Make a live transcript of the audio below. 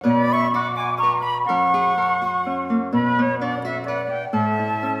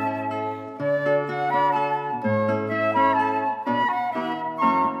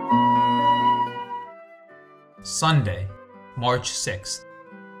Sunday, March 6th,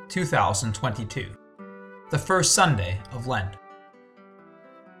 2022, the first Sunday of Lent.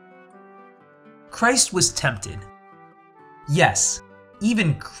 Christ was tempted. Yes,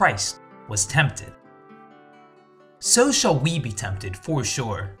 even Christ was tempted. So shall we be tempted, for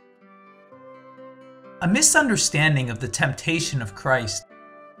sure. A misunderstanding of the temptation of Christ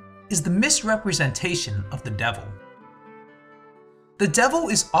is the misrepresentation of the devil. The devil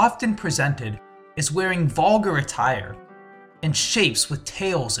is often presented as wearing vulgar attire and shapes with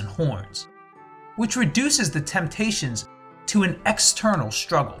tails and horns, which reduces the temptations to an external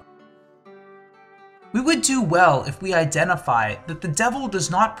struggle. We would do well if we identify that the devil does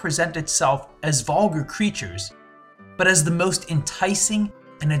not present itself as vulgar creatures, but as the most enticing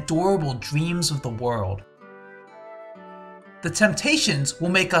and adorable dreams of the world. The temptations will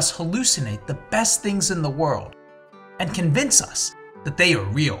make us hallucinate the best things in the world and convince us that they are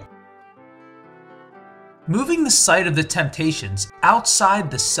real. Moving the sight of the temptations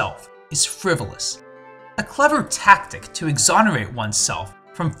outside the self is frivolous, a clever tactic to exonerate oneself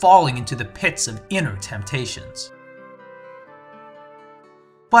from falling into the pits of inner temptations.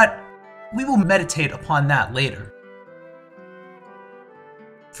 But we will meditate upon that later.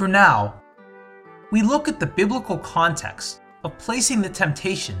 For now, we look at the biblical context of placing the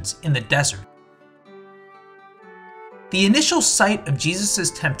temptations in the desert. The initial site of Jesus'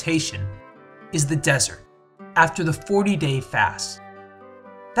 temptation is the desert after the 40-day fast.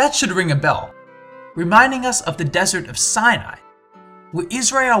 That should ring a bell, reminding us of the desert of Sinai, where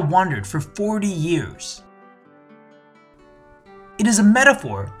Israel wandered for 40 years. It is a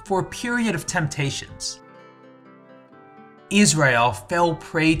metaphor for a period of temptations. Israel fell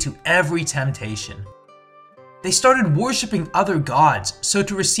prey to every temptation. They started worshiping other gods so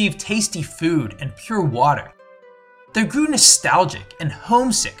to receive tasty food and pure water. They grew nostalgic and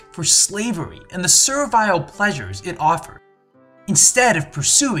homesick for slavery and the servile pleasures it offered, instead of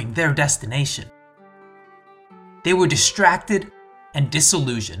pursuing their destination. They were distracted and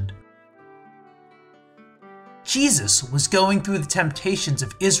disillusioned. Jesus was going through the temptations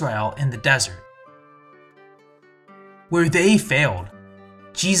of Israel in the desert. Where they failed,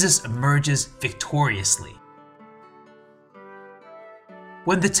 Jesus emerges victoriously.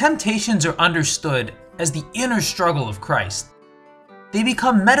 When the temptations are understood as the inner struggle of Christ, they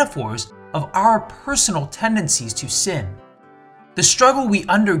become metaphors of our personal tendencies to sin, the struggle we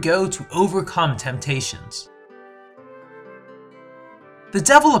undergo to overcome temptations. The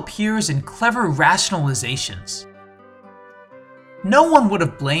devil appears in clever rationalizations. No one would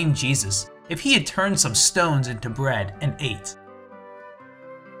have blamed Jesus if he had turned some stones into bread and ate.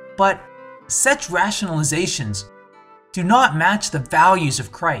 But such rationalizations do not match the values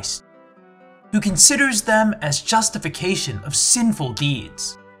of Christ, who considers them as justification of sinful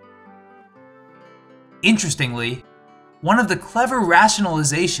deeds. Interestingly, one of the clever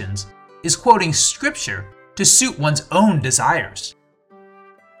rationalizations is quoting scripture to suit one's own desires.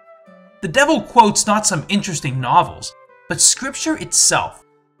 The devil quotes not some interesting novels, but scripture itself.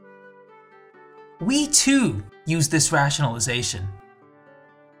 We too use this rationalization.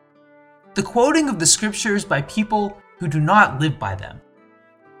 The quoting of the scriptures by people who do not live by them.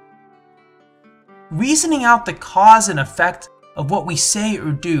 Reasoning out the cause and effect of what we say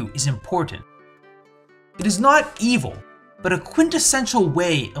or do is important. It is not evil, but a quintessential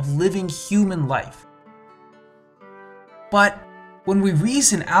way of living human life. But when we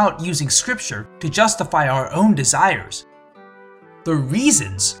reason out using scripture to justify our own desires, the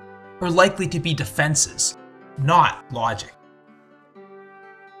reasons are likely to be defenses, not logic.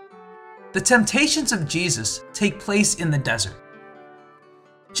 The temptations of Jesus take place in the desert,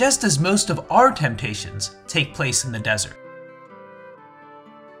 just as most of our temptations take place in the desert.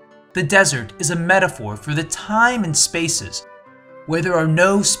 The desert is a metaphor for the time and spaces where there are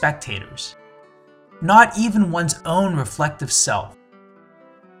no spectators, not even one's own reflective self.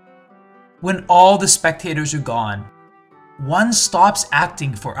 When all the spectators are gone, one stops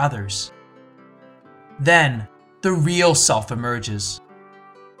acting for others. Then the real self emerges.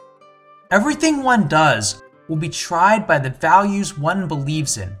 Everything one does will be tried by the values one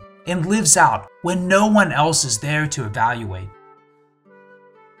believes in and lives out when no one else is there to evaluate.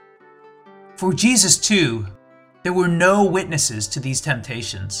 For Jesus too, there were no witnesses to these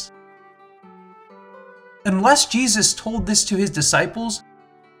temptations. Unless Jesus told this to his disciples,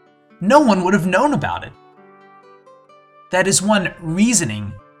 no one would have known about it. That is one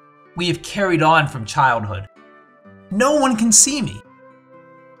reasoning we have carried on from childhood. No one can see me.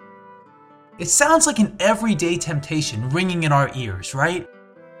 It sounds like an everyday temptation ringing in our ears, right?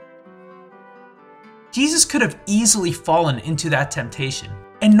 Jesus could have easily fallen into that temptation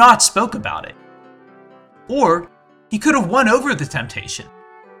and not spoke about it. Or He could have won over the temptation,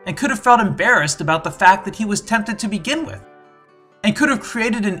 and could have felt embarrassed about the fact that he was tempted to begin with, and could have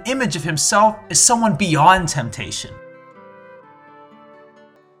created an image of himself as someone beyond temptation.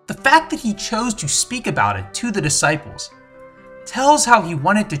 The fact that he chose to speak about it to the disciples tells how he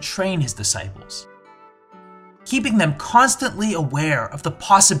wanted to train his disciples, keeping them constantly aware of the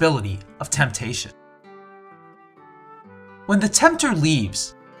possibility of temptation. When the tempter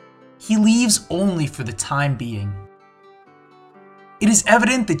leaves, he leaves only for the time being. It is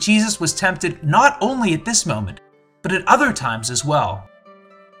evident that Jesus was tempted not only at this moment, but at other times as well.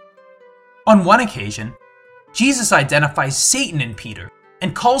 On one occasion, Jesus identifies Satan in Peter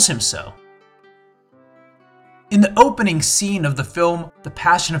and calls him so. In the opening scene of the film The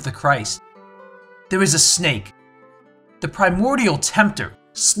Passion of the Christ, there is a snake, the primordial tempter,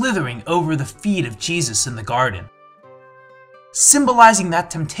 slithering over the feet of Jesus in the garden, symbolizing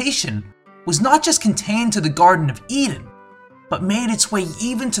that temptation was not just contained to the Garden of Eden, but made its way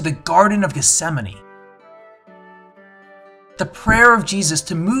even to the Garden of Gethsemane. The prayer of Jesus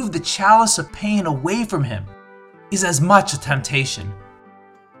to move the chalice of pain away from him is as much a temptation.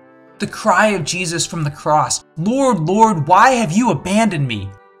 The cry of Jesus from the cross, "Lord, Lord, why have you abandoned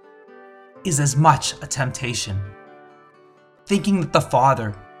me?" is as much a temptation. Thinking that the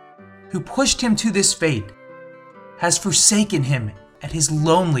Father, who pushed him to this fate, has forsaken him at his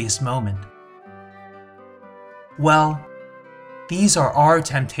loneliest moment. Well, these are our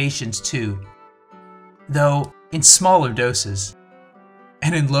temptations too, though in smaller doses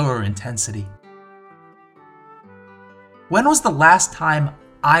and in lower intensity. When was the last time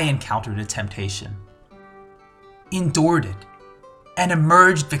I encountered a temptation, endured it, and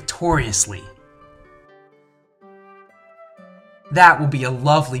emerged victoriously? That will be a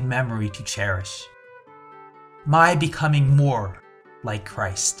lovely memory to cherish. My becoming more like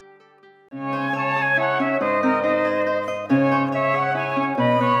Christ.